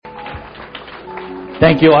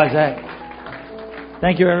Thank you, Isaac.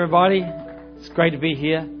 Thank you, everybody. It's great to be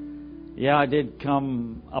here. Yeah, I did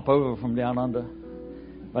come up over from down under.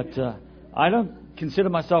 But I don't consider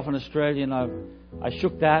myself an Australian. I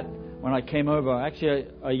shook that when I came over. Actually,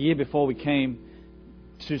 a year before we came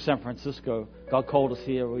to San Francisco, God called us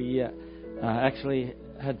here. We actually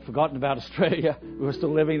had forgotten about Australia. We were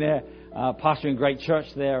still living there, pastoring a great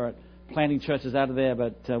church there, and planting churches out of there.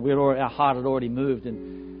 But our heart had already moved.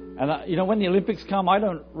 And when the Olympics come, I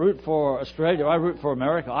don't root for Australia. I root for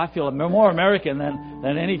America. I feel more American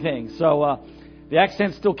than anything. So the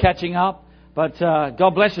accent's still catching up. But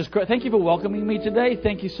God bless you. Thank you for welcoming me today.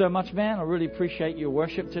 Thank you so much, man. I really appreciate your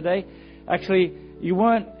worship today. Actually, you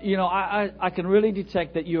weren't. I can really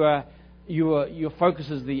detect that your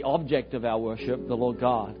focus is the object of our worship, the Lord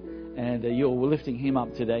God, and you're lifting Him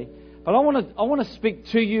up today. But I want to speak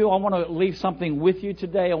to you. I want to leave something with you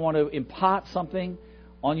today. I want to impart something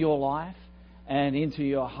on your life and into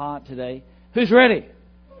your heart today. Who's ready?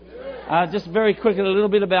 Just very quickly, a little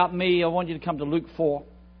bit about me. I want you to come to Luke 4.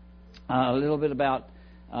 A little bit about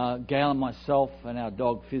Gail and myself and our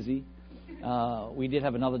dog Fizzy. We did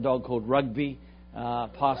have another dog called Rugby,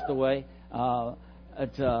 passed away. But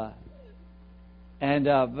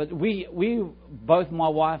we both, my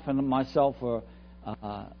wife and myself, were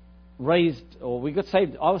raised, or we got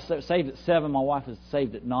saved. I was saved at 7. My wife was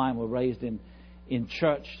saved at 9. We were raised in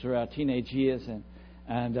church through our teenage years,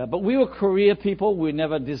 but we were career people. We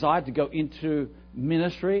never desired to go into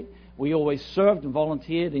ministry. We always served and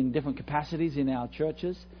volunteered in different capacities in our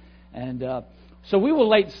churches, and so we were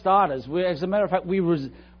late starters. As a matter of fact, we were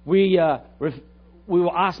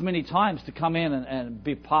asked many times to come in and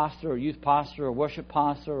be pastor or youth pastor or worship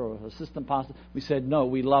pastor or assistant pastor. We said no.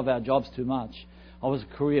 We love our jobs too much. I was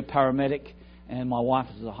a career paramedic, and my wife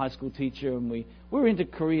was a high school teacher, and we were into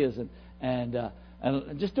careers and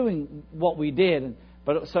just doing what we did.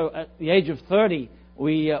 But so at the age of 30,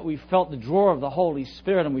 we felt the draw of the Holy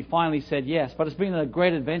Spirit, and we finally said yes. But it's been a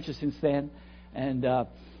great adventure since then. And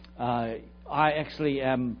I actually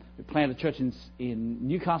planted a church in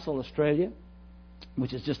Newcastle, Australia,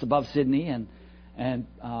 which is just above Sydney. And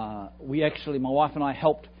we actually, my wife and I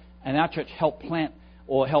helped, and our church helped plant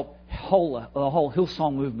or help the whole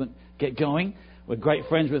Hillsong movement get going. We're great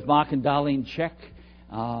friends with Mark and Darlene Check.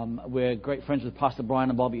 We're great friends with Pastor Brian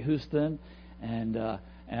and Bobby Houston, and the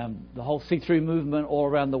whole C3 movement all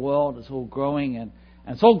around the world is all growing, and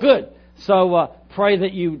it's all good. So pray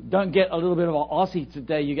that you don't get a little bit of an Aussie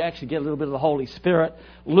today. You actually get a little bit of the Holy Spirit.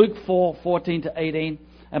 Luke 4:14-18.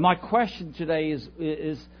 And my question today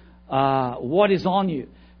is what is on you?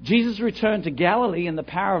 Jesus returned to Galilee in the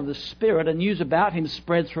power of the Spirit, and news about Him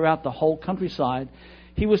spread throughout the whole countryside.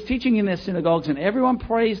 He was teaching in their synagogues, and everyone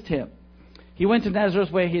praised Him. He went to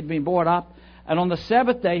Nazareth where he had been brought up, and on the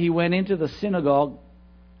Sabbath day he went into the synagogue.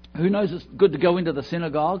 Who knows it's good to go into the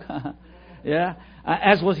synagogue? Yeah.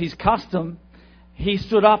 As was his custom, he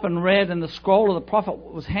stood up and read, and the scroll of the prophet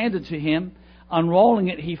was handed to him. Unrolling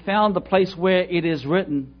it, he found the place where it is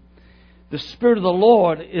written, "The Spirit of the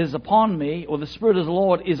Lord is upon me," or "The Spirit of the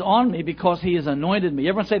Lord is on me because He has anointed me."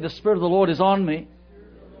 Everyone say, "The Spirit of the Lord is on me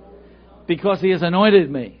because He has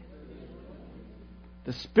anointed me."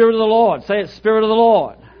 The Spirit of the Lord, say it, Spirit of the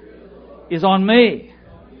Lord is on me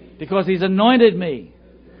because He's anointed me.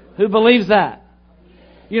 Who believes that?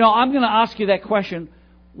 I'm going to ask you that question.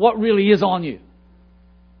 What really is on you?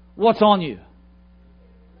 What's on you?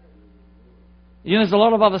 There's a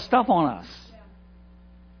lot of other stuff on us.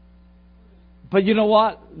 But you know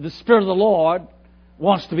what? The Spirit of the Lord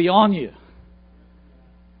wants to be on you.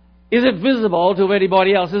 Is it visible to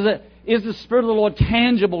anybody else? Is the Spirit of the Lord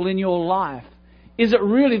tangible in your life? Is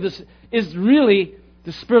really the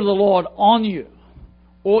Spirit of the Lord on you?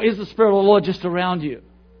 Or is the Spirit of the Lord just around you?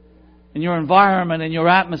 In your environment, in your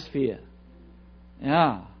atmosphere?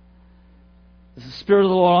 Yeah. Is the Spirit of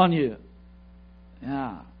the Lord on you?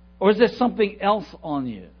 Yeah. Or is there something else on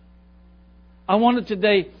you? I wonder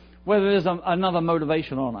today whether there's another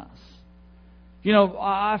motivation on us.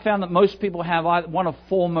 I found that most people have one of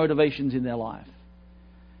 4 motivations in their life.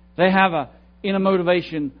 They have an inner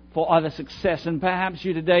motivation for either success, and perhaps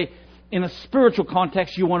you today, in a spiritual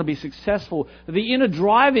context, you want to be successful. The inner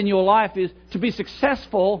drive in your life is to be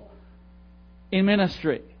successful in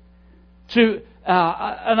ministry.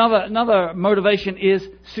 Another motivation is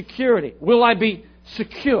security. Will I be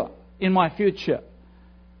secure in my future?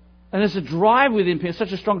 And there's a drive within people,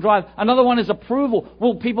 such a strong drive. Another one is approval.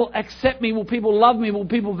 Will people accept me? Will people love me? Will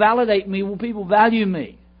people validate me? Will people value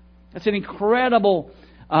me? That's an incredible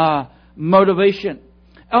motivation.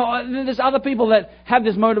 There's other people that have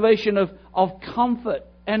this motivation of comfort.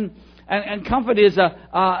 And And comfort is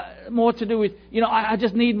more to do with, I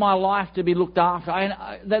just need my life to be looked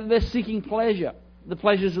after. They're seeking pleasure, the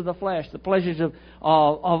pleasures of the flesh, the pleasures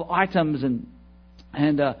of items and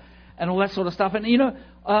all that sort of stuff. And,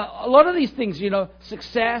 a lot of these things,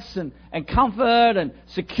 success and comfort and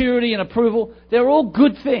security and approval, they're all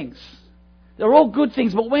good things. They're all good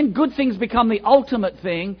things, but when good things become the ultimate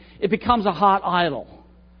thing, it becomes a heart idol.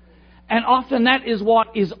 And often that is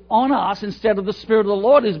what is on us instead of the Spirit of the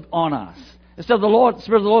Lord is on us. Instead of the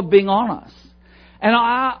Spirit of the Lord being on us. And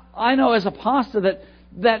I know as a pastor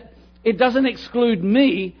that it doesn't exclude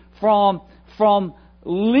me from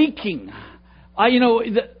leaking.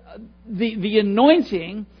 The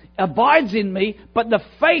anointing abides in me, but the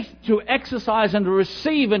faith to exercise and to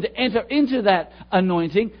receive and to enter into that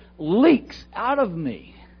anointing leaks out of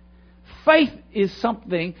me. Faith is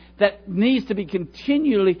something that needs to be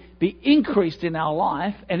continually be increased in our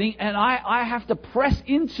life, and I have to press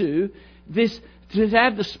into this to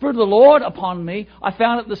have the Spirit of the Lord upon me. I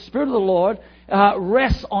found that the Spirit of the Lord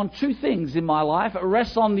rests on two things in my life. It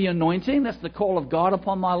rests on the anointing, that's the call of God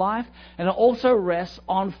upon my life, and it also rests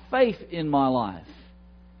on faith in my life.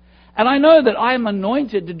 And I know that I am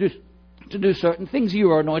anointed to do certain things.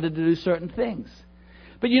 You are anointed to do certain things.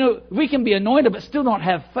 But we can be anointed but still not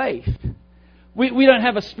have faith. We don't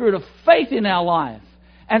have a spirit of faith in our life.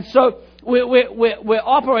 And so we're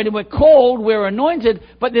operating, we're called, we're anointed,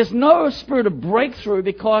 but there's no spirit of breakthrough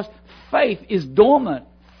because faith is dormant.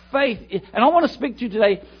 And I want to speak to you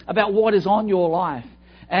today about what is on your life.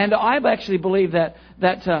 And I actually believe that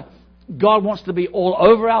God wants to be all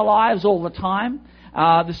over our lives all the time.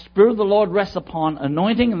 The Spirit of the Lord rests upon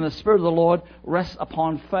anointing, and the Spirit of the Lord rests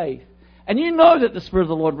upon faith. And you know that the Spirit of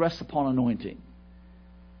the Lord rests upon anointing.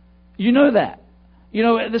 You know that.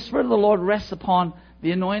 The Spirit of the Lord rests upon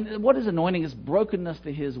the anointing. What is anointing? It's brokenness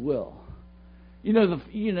to His will.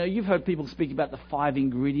 You've heard people speak about the 5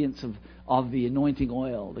 ingredients of the anointing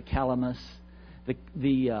oil: the calamus,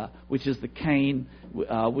 which is the cane,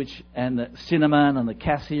 and the cinnamon and the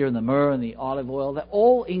cassia and the myrrh and the olive oil. They're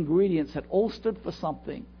all ingredients that all stood for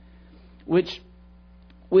something, which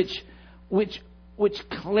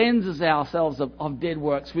cleanses ourselves of dead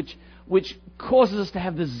works, which causes us to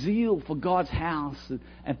have the zeal for God's house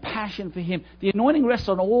and passion for Him. The anointing rests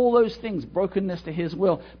on all those things, brokenness to His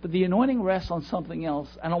will. But the anointing rests on something else,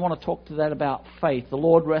 and I want to talk to that about faith. The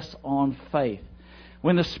Lord rests on faith.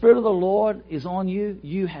 When the Spirit of the Lord is on you,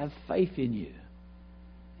 you have faith in you.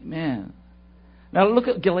 Amen. Now look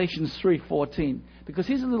at Galatians 3:14, because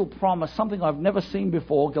here's a little promise, something I've never seen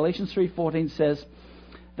before. Galatians 3:14 says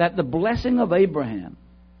that the blessing of Abraham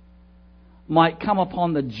might come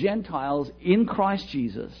upon the Gentiles in Christ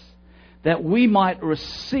Jesus, that we might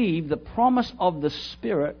receive the promise of the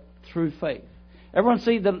Spirit through faith. Everyone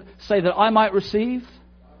say that I might receive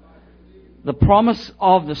the promise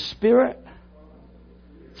of the Spirit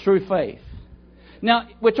through faith. Now,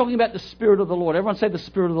 we're talking about the Spirit of the Lord. Everyone say the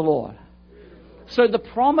Spirit of the Lord. So the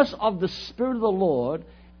promise of the Spirit of the Lord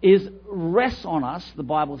rests on us, the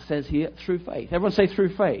Bible says here, through faith. Everyone say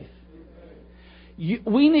through faith.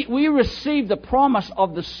 We receive the promise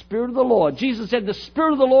of the Spirit of the Lord. Jesus said, the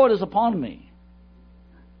Spirit of the Lord is upon me.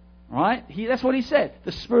 Right? That's what He said.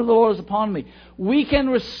 The Spirit of the Lord is upon me. We can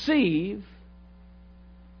receive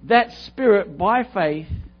that Spirit by faith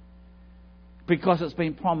because it's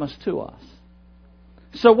been promised to us.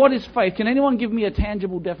 So what is faith? Can anyone give me a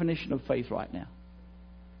tangible definition of faith right now?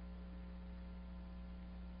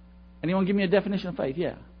 Anyone give me a definition of faith?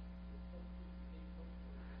 Yeah.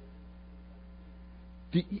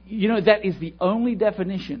 That is the only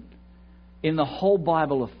definition in the whole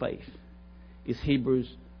Bible of faith, is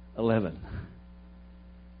Hebrews 11.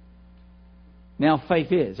 Now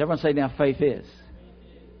faith is. Everyone say now faith is.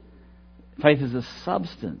 Faith is a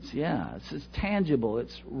substance. Yeah, it's tangible.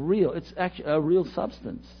 It's real. It's actually a real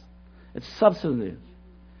substance. It's substantive.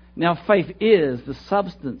 Now faith is the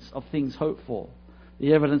substance of things hoped for,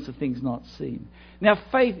 the evidence of things not seen. Now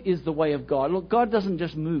faith is the way of God. Look, God doesn't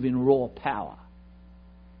just move in raw power.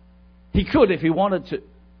 He could if He wanted to.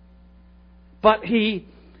 But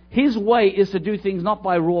His way is to do things not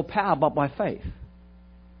by raw power, but by faith.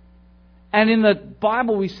 And in the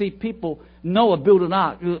Bible we see people, Noah built an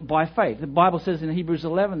ark by faith. The Bible says in Hebrews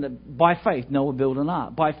 11 that by faith Noah built an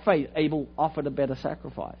ark. By faith Abel offered a better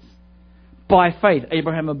sacrifice. By faith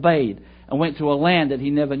Abraham obeyed and went to a land that he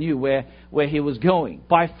never knew where he was going.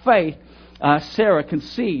 By faith Sarah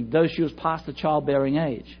conceived, though she was past the childbearing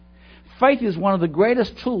age. Faith is one of the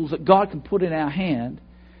greatest tools that God can put in our hand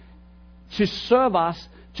to serve us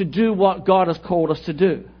to do what God has called us to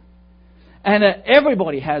do. And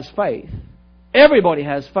everybody has faith. Everybody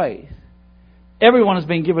has faith. Everyone has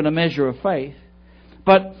been given a measure of faith.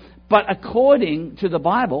 But according to the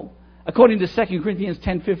Bible, according to 2 Corinthians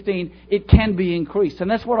 10:15, it can be increased. And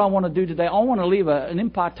that's what I want to do today. I want to leave an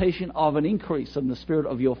impartation of an increase in the spirit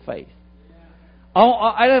of your faith.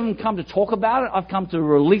 I haven't come to talk about it. I've come to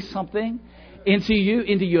release something into you,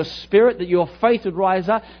 into your spirit, that your faith would rise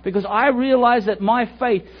up. Because I realize that my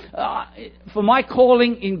faith, for my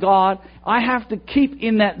calling in God, I have to keep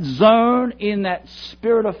in that zone, in that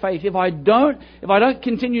spirit of faith. If I don't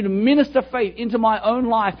continue to minister faith into my own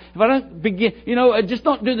life, if I don't begin, just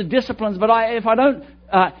not do the disciplines, but if I don't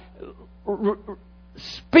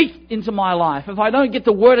speak into my life, if I don't get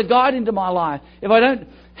the Word of God into my life, if I don't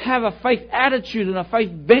have a faith attitude and a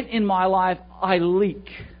faith bent in my life, I leak.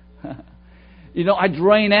 I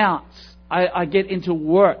drain out. I get into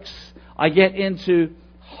works. I get into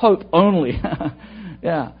hope only.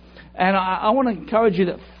 Yeah. And I want to encourage you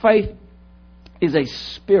that faith is a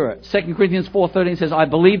spirit. 2 Corinthians 4:13 says, I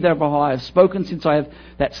believe therefore I have spoken. Since I have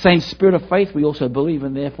that same spirit of faith, we also believe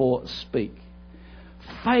and therefore speak.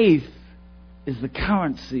 Faith is the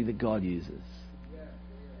currency that God uses.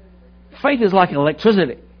 Faith is like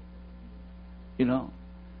electricity.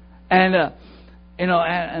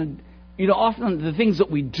 Often the things that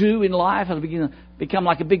we do in life become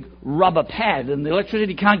like a big rubber pad, and the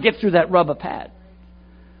electricity can't get through that rubber pad.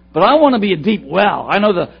 But I want to be a deep well. I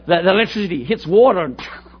know that the electricity hits water, and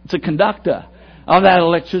it's a conductor of that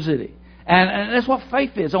electricity. And that's what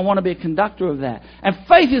faith is. I want to be a conductor of that. And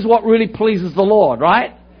faith is what really pleases the Lord,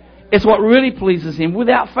 right? It's what really pleases Him.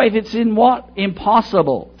 Without faith, it's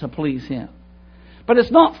impossible to please Him. But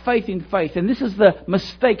it's not faith in faith. And this is the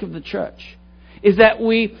mistake of the church, is that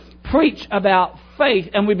we preach about faith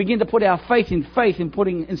and we begin to put our faith in faith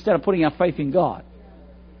instead of putting our faith in God.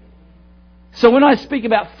 So when I speak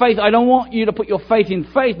about faith, I don't want you to put your faith in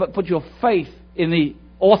faith, but put your faith in the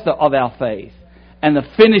author of our faith and the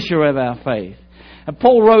finisher of our faith. And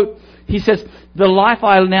Paul wrote, he says, the life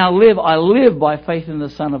I now live, I live by faith in the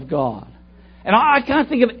Son of God. And I can't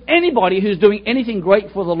think of anybody who's doing anything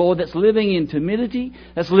great for the Lord that's living in timidity,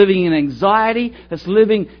 that's living in anxiety, that's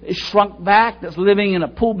living shrunk back, that's living in a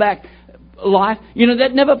pulled back life.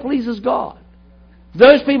 That never pleases God.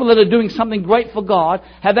 Those people that are doing something great for God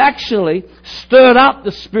have actually stirred up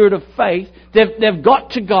the spirit of faith. They've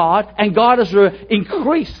got to God, and God has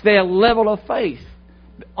increased their level of faith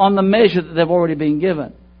on the measure that they've already been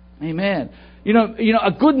given. Amen.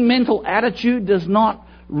 A good mental attitude does not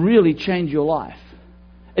really change your life.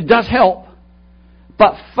 It does help,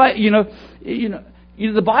 but faith,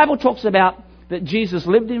 the Bible talks about that Jesus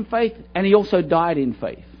lived in faith and He also died in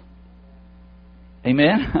faith.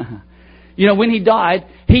 Amen. When He died,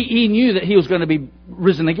 he knew that He was going to be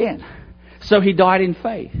risen again, so He died in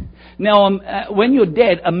faith. Now, when you're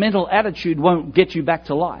dead, a mental attitude won't get you back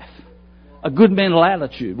to life. A good mental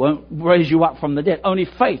attitude won't raise you up from the dead. Only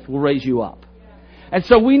faith will raise you up. And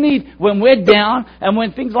so we need, when we're down and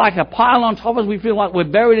when things like a pile on top of us, we feel like we're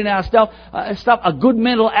buried in our stuff, a good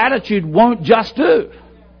mental attitude won't just do.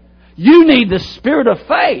 You need the spirit of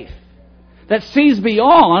faith that sees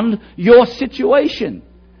beyond your situation.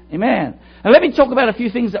 Amen. And let me talk about a few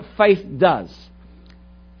things that faith does.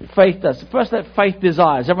 Faith does. First, that faith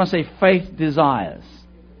desires. Everyone say faith desires.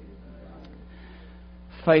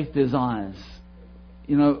 Faith desires.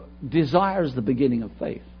 Desire is the beginning of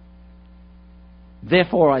faith.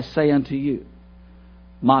 Therefore I say unto you,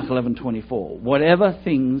 Mark 11:24, whatever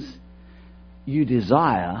things you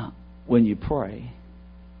desire when you pray,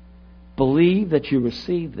 believe that you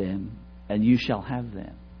receive them and you shall have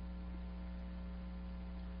them.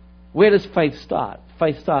 Where does faith start?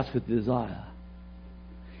 Faith starts with desire.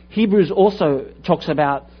 Hebrews also talks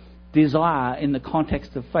about desire in the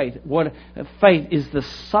context of faith. What faith is the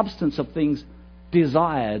substance of things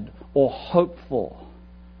desired or hoped for.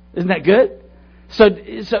 Isn't that good? So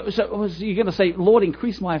you're going to say, Lord,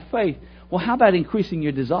 increase my faith. Well, how about increasing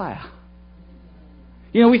your desire?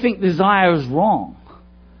 We think desire is wrong.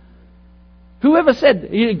 Whoever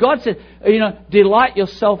said, God said, delight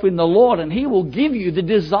yourself in the Lord and He will give you the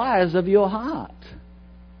desires of your heart.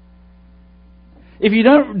 If you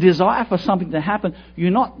don't desire for something to happen,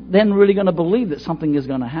 you're not then really going to believe that something is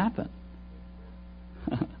going to happen.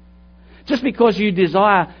 Just because you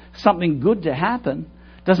desire something good to happen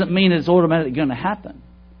doesn't mean it's automatically going to happen.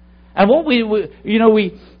 And what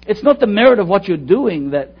it's not the merit of what you're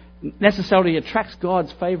doing that necessarily attracts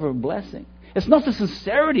God's favor and blessing. It's not the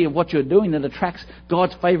sincerity of what you're doing that attracts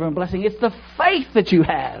God's favor and blessing. It's the faith that you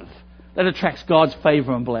have that attracts God's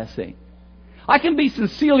favor and blessing. I can be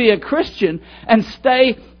sincerely a Christian and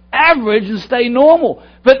stay average and stay normal.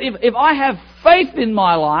 But if I have faith in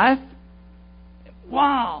my life,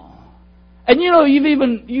 wow. And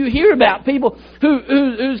you hear about people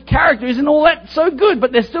whose character isn't all that so good,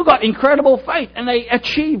 but they've still got incredible faith and they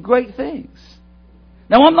achieve great things.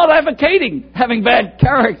 Now, I'm not advocating having bad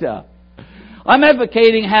character. I'm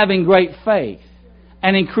advocating having great faith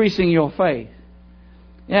and increasing your faith.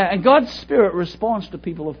 Yeah, and God's Spirit responds to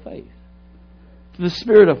people of faith, to the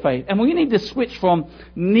spirit of faith. And we need to switch from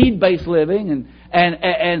need-based living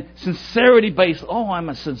and sincerity-based, I'm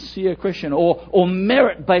a sincere Christian, or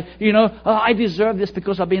merit-based, I deserve this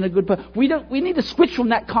because I've been a good person. We need to switch from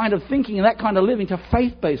that kind of thinking and that kind of living to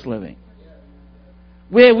faith-based living,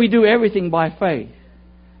 where we do everything by faith.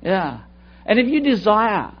 Yeah. And if you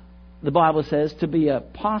desire, the Bible says, to be a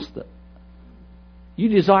pastor, you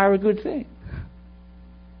desire a good thing.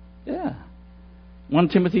 Yeah. 1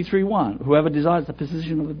 Timothy 3:1. Whoever desires the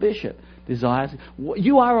position of a bishop desires.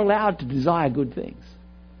 You are allowed to desire good things.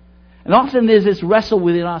 And often there's this wrestle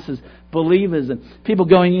within us as believers and people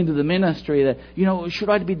going into the ministry that, should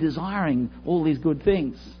I be desiring all these good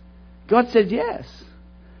things? God says yes.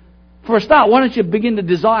 For a start, why don't you begin to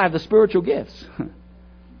desire the spiritual gifts?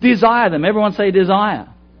 Desire them. Everyone say desire.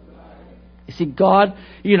 You see, God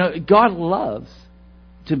loves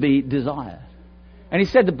to be desired. And He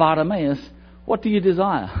said to Bartimaeus, what do you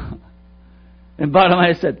desire? And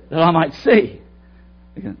Bartimaeus said, that I might see.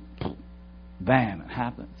 Bam, it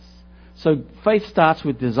happens. So faith starts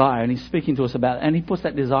with desire, and He's speaking to us about it, and He puts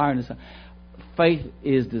that desire in us. Faith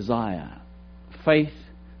is desire. Faith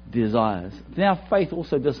desires. Now faith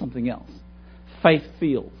also does something else. Faith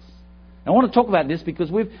feels. I want to talk about this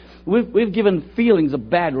because we've given feelings a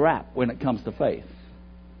bad rap when it comes to faith.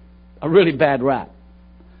 A really bad rap.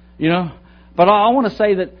 But I want to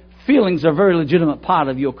say that feelings are a very legitimate part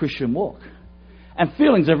of your Christian walk. And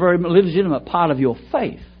feelings are a very legitimate part of your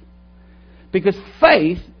faith. Because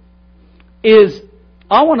faith is,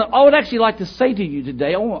 I would actually like to say to you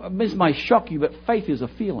today, this might shock you, but faith is a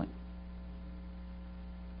feeling.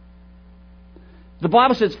 The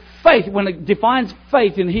Bible says faith, when it defines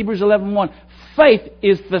faith in Hebrews 11:1, faith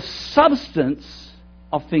is the substance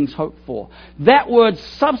of things hoped for. That word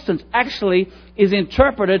substance actually is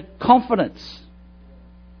interpreted confidence.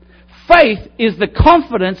 Faith is the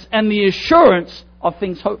confidence and the assurance of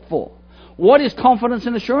things hoped for. What is confidence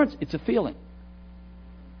and assurance? It's a feeling.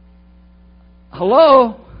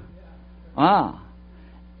 Hello?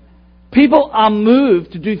 People are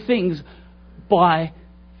moved to do things by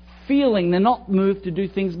feeling. They're not moved to do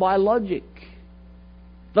things by logic.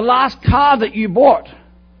 The last car that you bought,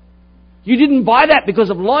 you didn't buy that because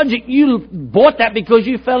of logic. You bought that because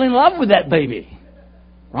you fell in love with that baby.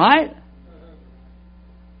 Right?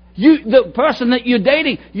 The person that you're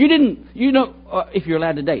dating, you didn't, if you're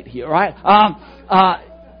allowed to date here, right?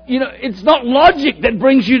 It's not logic that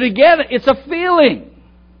brings you together. It's a feeling.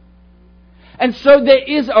 And so there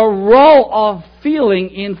is a role of feeling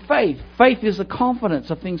in faith. Faith is the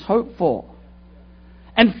confidence of things hoped for.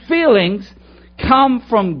 And feelings come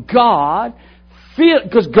from God,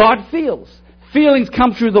 because God feels. Feelings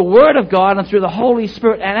come through the Word of God and through the Holy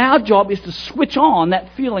Spirit. And our job is to switch on that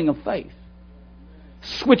feeling of faith.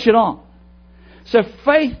 Switch it on. So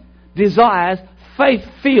faith desires, faith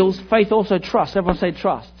feels, faith also trusts. Everyone say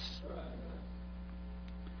trusts.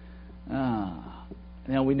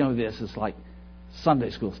 Now we know this is like Sunday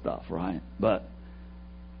school stuff, right? But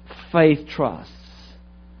faith trusts.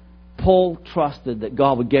 Paul trusted that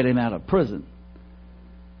God would get him out of prison.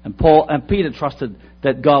 And Peter trusted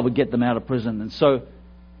that God would get them out of prison. And so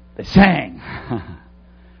they sang.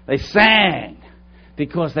 They sang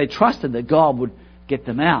because they trusted that God would get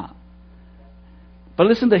them out. But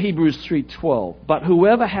listen to Hebrews 3:12. But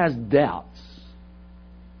whoever has doubts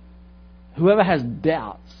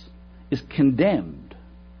is condemned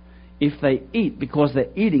if they eat, because their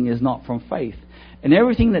eating is not from faith. And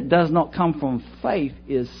everything that does not come from faith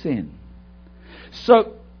is sin.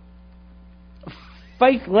 So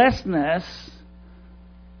faithlessness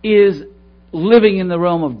is living in the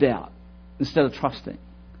realm of doubt instead of trusting.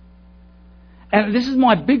 And this is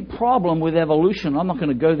my big problem with evolution. I'm not going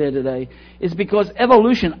to go there today. Is because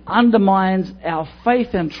evolution undermines our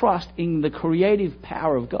faith and trust in the creative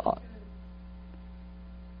power of God.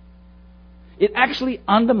 It actually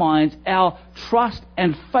undermines our trust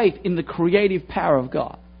and faith in the creative power of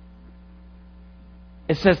God.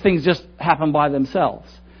 It says things just happen by themselves.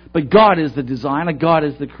 But God is the designer. God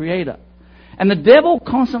is the creator. And the devil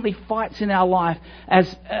constantly fights in our life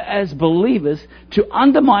as believers to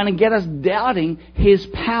undermine and get us doubting His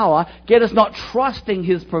power, get us not trusting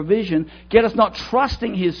His provision, get us not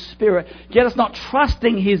trusting His Spirit, get us not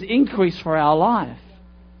trusting His increase for our life.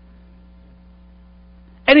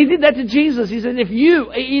 And he did that to Jesus. He said,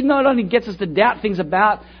 he not only gets us to doubt things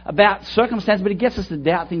about circumstance, but he gets us to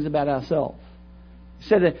doubt things about ourselves. He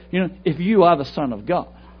said that, if you are the Son of God,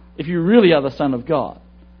 if you really are the Son of God,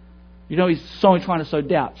 he's trying to sow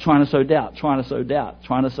doubt, trying to sow doubt, trying to sow doubt,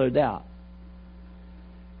 trying to sow doubt.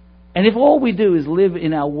 And if all we do is live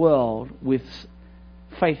in our world with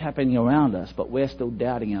faith happening around us, but we're still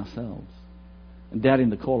doubting ourselves and doubting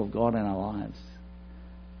the call of God in our lives,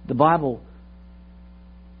 the Bible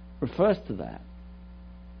refers to that.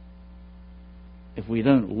 If we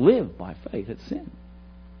don't live by faith, it's sin.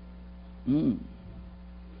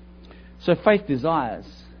 So faith desires,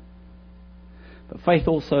 but faith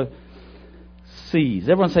also sees.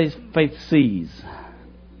 Everyone says faith sees.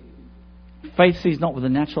 Faith sees not with the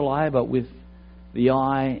natural eye, but with the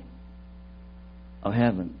eye of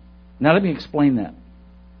heaven. Now let me explain that.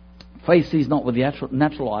 Faith sees not with the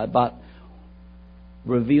natural eye, but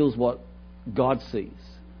reveals what God sees.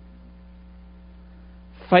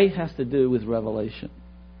 Faith has to do with revelation.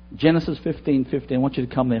 Genesis 15:15. I want you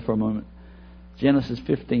to come there for a moment. Genesis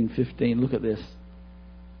 15:15. Look at this.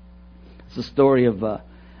 It's the story of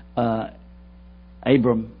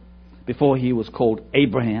Abram before he was called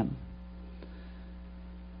Abraham.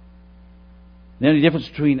 The only difference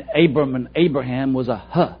between Abram and Abraham was a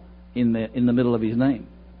H in the middle of his name.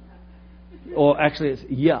 Or actually it's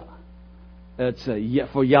Yah. It's Yah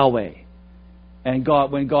for Yahweh. And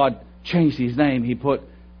when God changed his name, he put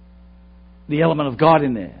the element of God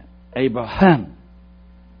in there. Abraham.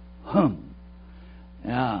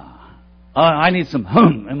 Yeah. I need some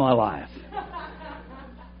in my life.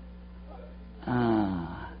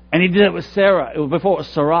 And he did it with Sarah. Before it was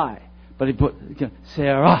Sarai. But he put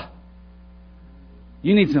Sarah.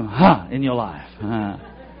 You need some in your life. Oh,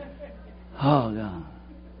 God.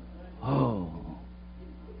 Oh.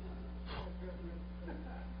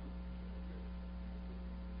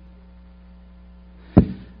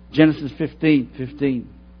 Genesis 15:15.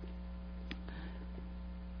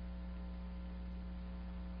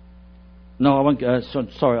 No, I won't go.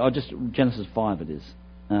 Sorry, Genesis 5 it is.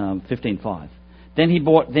 15:5.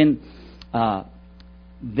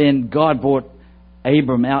 Then God brought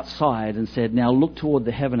Abram outside and said, "Now look toward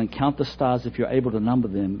the heaven and count the stars if you're able to number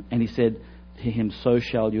them." And he said to him, "So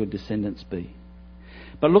shall your descendants be."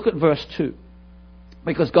 But look at verse 2.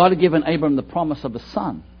 Because God had given Abram the promise of a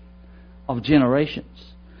son of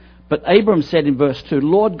generations. But Abram said in verse 2,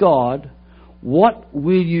 "Lord God, what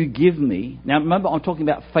will you give me?" Now remember, I'm talking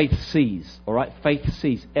about faith sees. Alright, faith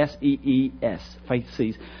sees. S-E-E-S. Faith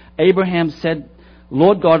sees. Abraham said,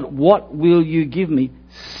 "Lord God, what will you give me,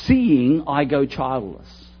 seeing I go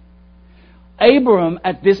childless?" Abram,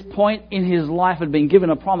 at this point in his life, had been given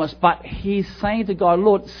a promise, but he's saying to God,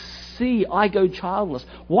 "Lord, see, I go childless."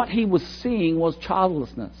 What he was seeing was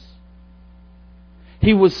childlessness.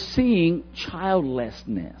 He was seeing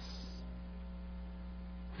childlessness.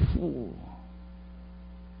 Ooh.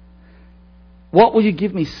 What will you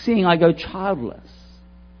give me, seeing I go childless?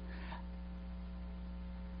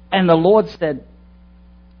 And the Lord said,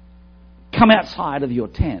 "Come outside of your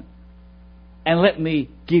tent and let me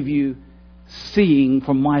give you seeing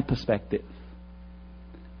from my perspective.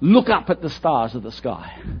 Look up at the stars of the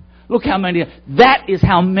sky. Look how many. That is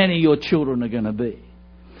how many your children are going to be."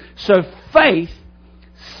 So faith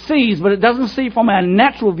sees, but it doesn't see from our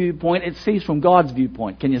natural viewpoint, it sees from God's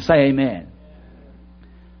viewpoint. Can you say amen?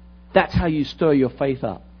 That's how you stir your faith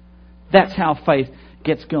up. That's how faith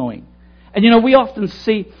gets going. And we often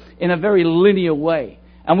see in a very linear way.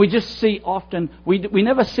 And we just see often, we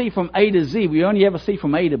never see from A to Z, we only ever see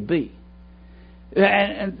from A to B.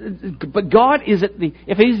 But God is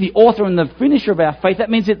if He's the author and the finisher of our faith, that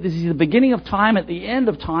means that this is the beginning of time, at the end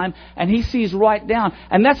of time, and He sees right down.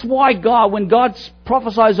 And that's why God, when God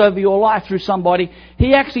prophesies over your life through somebody,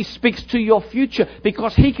 He actually speaks to your future,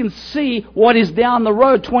 because He can see what is down the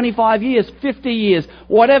road, 25 years, 50 years,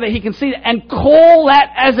 whatever. He can see it and call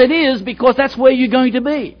that as it is, because that's where you're going to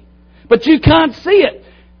be. But you can't see it.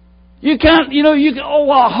 You can't,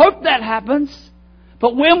 I hope that happens.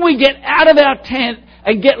 But when we get out of our tent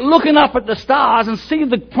and get looking up at the stars and see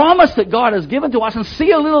the promise that God has given to us and see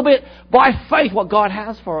a little bit by faith what God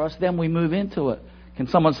has for us, then we move into it. Can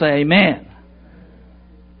someone say amen?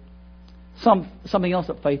 Something else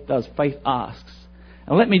that faith does, faith asks.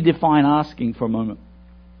 And let me define asking for a moment.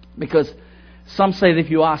 Because some say that if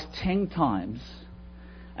you ask 10 times,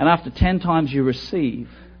 and after 10 times you receive,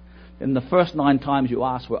 then the first 9 times you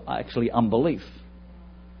asked were actually unbelief.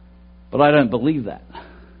 But I don't believe that.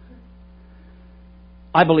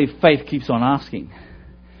 I believe faith keeps on asking.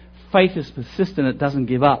 Faith is persistent, it doesn't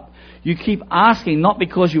give up. You keep asking not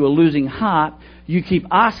because you are losing heart, you keep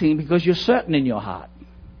asking because you're certain in your heart.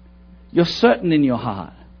 You're certain in your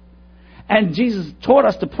heart. And Jesus taught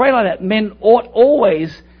us to pray like that. Men ought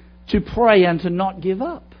always to pray and to not give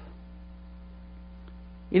up.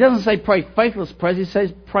 He doesn't say pray faithless prayers. He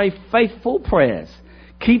says pray faithful prayers.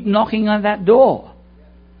 Keep knocking on that door.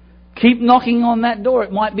 Keep knocking on that door.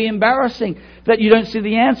 It might be embarrassing that you don't see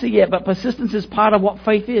the answer yet, but persistence is part of what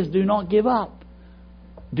faith is. Do not give up.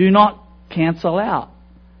 Do not cancel out.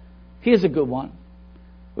 Here's a good one.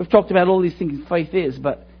 We've talked about all these things faith is,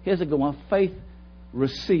 but here's a good one. Faith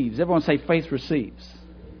receives. Everyone say faith receives.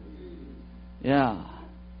 Yeah.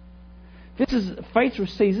 Faith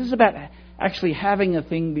receives. This is about actually having a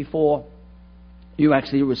thing before you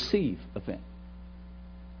actually receive a thing.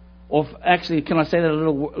 Or actually, can I say that a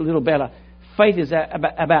little better? Faith is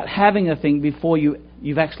about having a thing before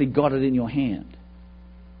you've actually got it in your hand.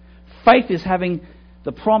 Faith is having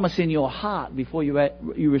the promise in your heart before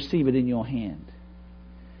you receive it in your hand.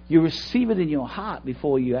 You receive it in your heart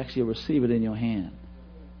before you actually receive it in your hand.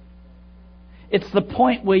 It's the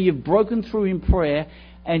point where you've broken through in prayer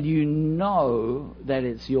and you know that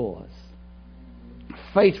it's yours.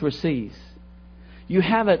 Faith receives. You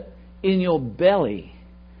have it in your belly,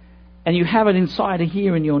 and you have it inside of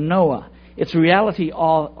here in your knower. It's reality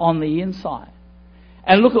on the inside.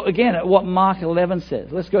 And look again at what Mark 11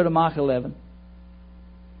 says. Let's go to Mark 11.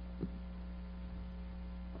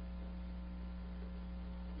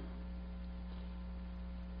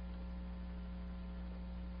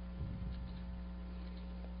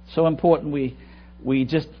 So important we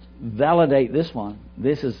just validate this one.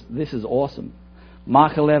 This is awesome.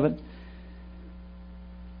 Mark 11,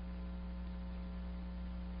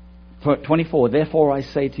 24. Therefore I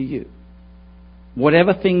say to you,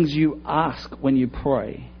 whatever things you ask when you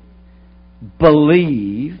pray,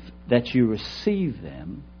 believe that you receive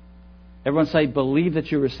them. Everyone say, believe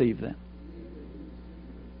that you receive them.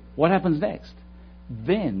 What happens next?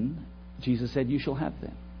 Then, Jesus said, you shall have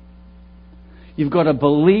them. You've got to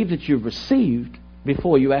believe that you've received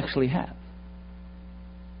before you actually have.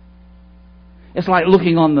 It's like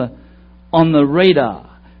looking on the radar.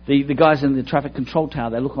 The guys in the traffic control tower,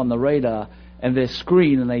 they look on the radar and their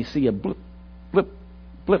screen and they see a blip, blip,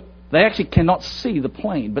 blip. They actually cannot see the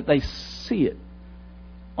plane, but they see it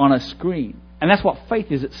on a screen. And that's what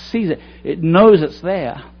faith is. It sees it. It knows it's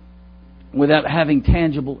there without having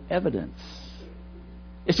tangible evidence.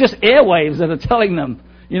 It's just airwaves that are telling them,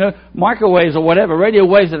 microwaves or whatever, radio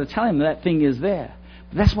waves that are telling them that thing is there.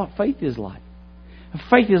 But that's what faith is like.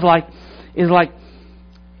 Faith is like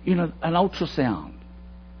an ultrasound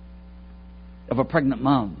of a pregnant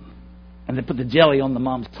mum, and they put the jelly on the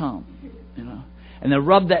mum's tongue, and they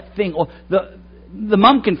rub that thing, or the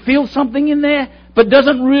mum can feel something in there, but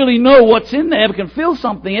doesn't really know what's in there, but can feel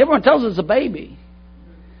something. Everyone tells her it's a baby.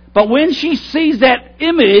 But when she sees that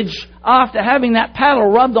image after having that paddle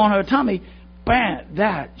rubbed on her tummy, bam,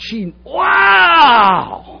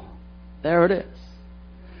 wow! There it is.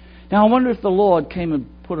 Now I wonder if the Lord came and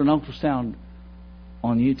put an ultrasound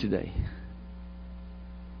on you today.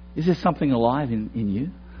 Is there something alive in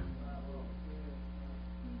you?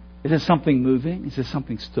 Is there something moving? Is there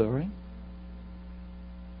something stirring?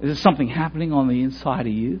 Is there something happening on the inside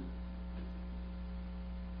of you?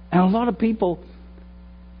 And a lot of people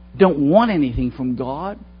don't want anything from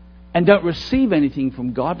God and don't receive anything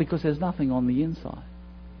from God because there's nothing on the inside.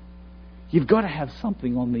 You've got to have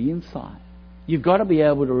something on the inside. You've got to be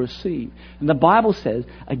able to receive. And the Bible says,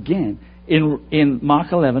 again, in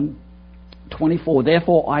Mark 11, 24,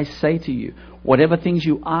 therefore I say to you, whatever things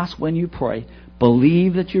you ask when you pray,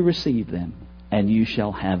 believe that you receive them, and you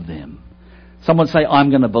shall have them. Someone say, I'm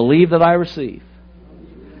going to believe that I receive,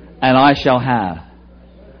 and I shall have.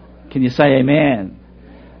 Can you say amen?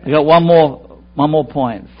 I got one more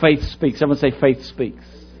point. Faith speaks. Everyone say faith speaks.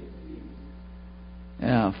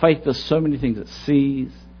 Yeah, faith does so many things. It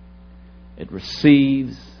sees, it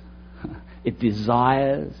receives, it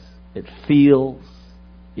desires, it feels,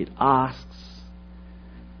 it asks,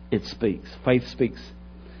 it speaks. Faith speaks.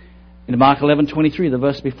 In Mark 11:23, the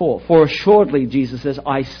verse before, for assuredly, Jesus says,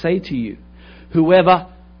 I say to you, whoever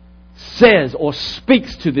says or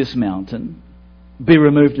speaks to this mountain, be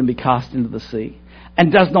removed and be cast into the sea,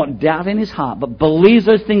 and does not doubt in his heart, but believes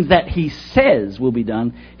those things that he says will be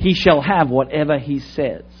done, he shall have whatever he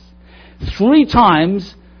says. 3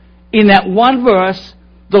 times in that one verse,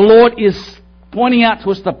 the Lord is pointing out to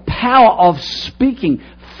us the power of speaking.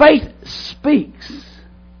 Faith speaks.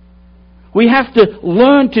 We have to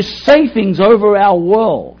learn to say things over our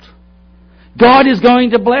world. God is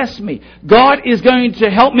going to bless me. God is going to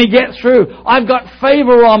help me get through. I've got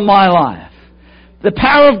favor on my life. The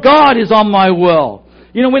power of God is on my world.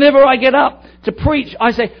 Whenever I get up, to preach,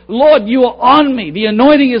 I say, Lord, you are on me. The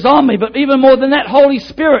anointing is on me. But even more than that, Holy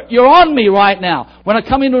Spirit, you're on me right now. When I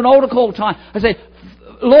come into an altar call time, I say,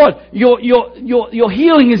 Lord, your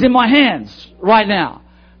healing is in my hands right now.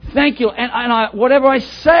 Thank you. And whatever I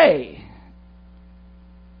say,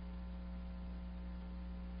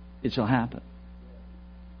 it shall happen.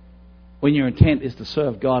 When your intent is to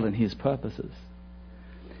serve God and His purposes.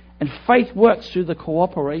 And faith works through the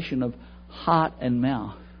cooperation of heart and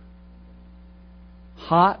mouth.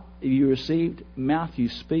 Heart, you received. Mouth, you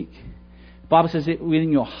speak. The Bible says that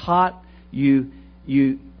within your heart, you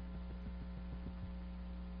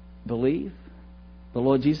believe the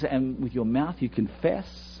Lord Jesus, and with your mouth you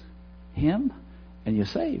confess Him, and you're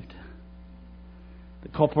saved. The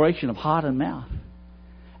cooperation of heart and mouth.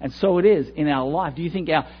 And so it is in our life. Do you think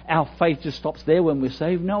our faith just stops there when we're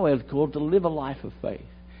saved? No, we're called to live a life of faith.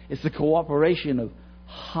 It's the cooperation of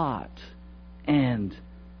heart and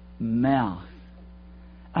mouth.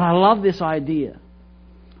 And I love this idea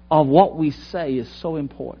of what we say is so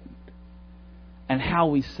important. And how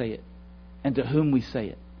we say it. And to whom we say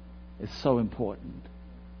it is so important.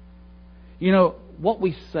 You know, what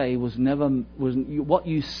we say what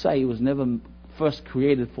you say was never first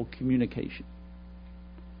created for communication.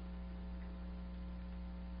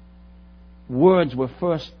 Words were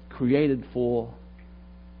first created for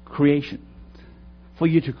creation, for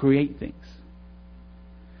you to create things.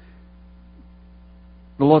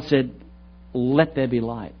 The Lord said, let there be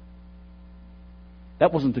light.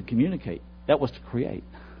 That wasn't to communicate, that was to create.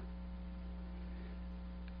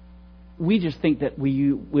 We just think that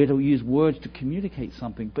we're to use words to communicate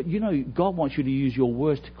something, but you know, God wants you to use your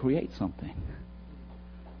words to create something.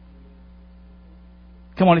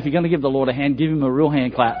 Come on, if you're going to give the Lord a hand, give Him a real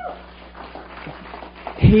hand clap.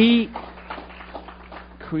 He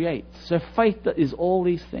creates. So faith is all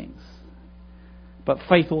these things. But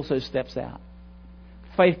faith also steps out.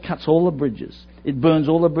 Faith cuts all the bridges. It burns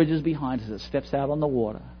all the bridges behind us. It steps out on the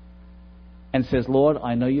water and says, Lord,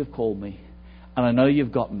 I know you've called me and I know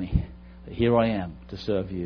you've got me. But here I am to serve you.